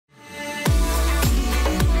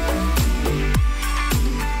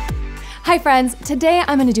Hi friends, today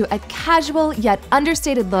I'm gonna do a casual yet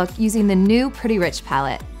understated look using the new Pretty Rich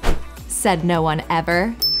palette. Said no one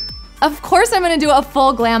ever. Of course I'm gonna do a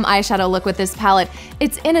full glam eyeshadow look with this palette.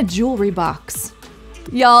 It's in a jewelry box.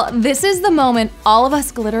 Y'all, this is the moment all of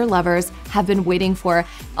us glitter lovers have been waiting for.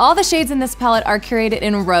 All the shades in this palette are curated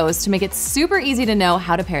in rows to make it super easy to know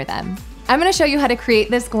how to pair them. I'm gonna show you how to create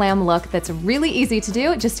this glam look that's really easy to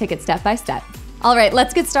do, just take it step by step. All right,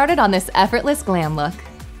 let's get started on this effortless glam look.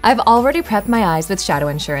 I've already prepped my eyes with shadow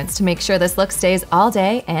insurance to make sure this look stays all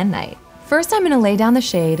day and night. First, I'm gonna lay down the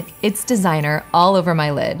shade It's Designer all over my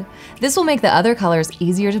lid. This will make the other colors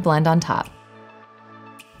easier to blend on top.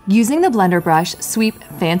 Using the blender brush, sweep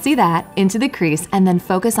Fancy That into the crease and then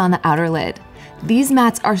focus on the outer lid. These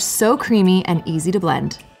mattes are so creamy and easy to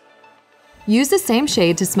blend. Use the same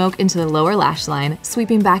shade to smoke into the lower lash line,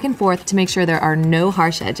 sweeping back and forth to make sure there are no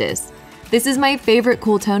harsh edges. This is my favorite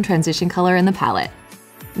cool tone transition color in the palette.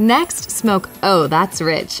 Next, smoke Oh That's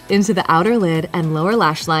Rich into the outer lid and lower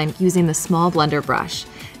lash line using the small blender brush.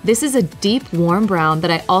 This is a deep, warm brown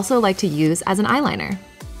that I also like to use as an eyeliner.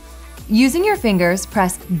 Using your fingers,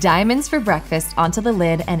 press Diamonds for Breakfast onto the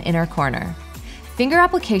lid and inner corner. Finger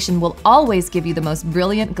application will always give you the most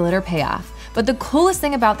brilliant glitter payoff, but the coolest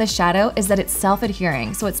thing about this shadow is that it's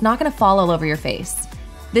self-adhering, so it's not gonna fall all over your face.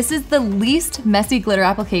 This is the least messy glitter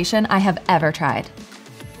application I have ever tried.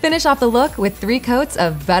 Finish off the look with 3 coats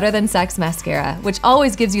of Better Than Sex mascara, which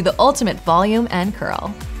always gives you the ultimate volume and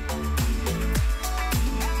curl.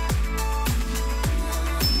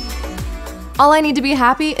 All I need to be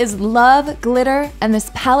happy is love, glitter, and this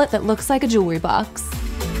palette that looks like a jewelry box.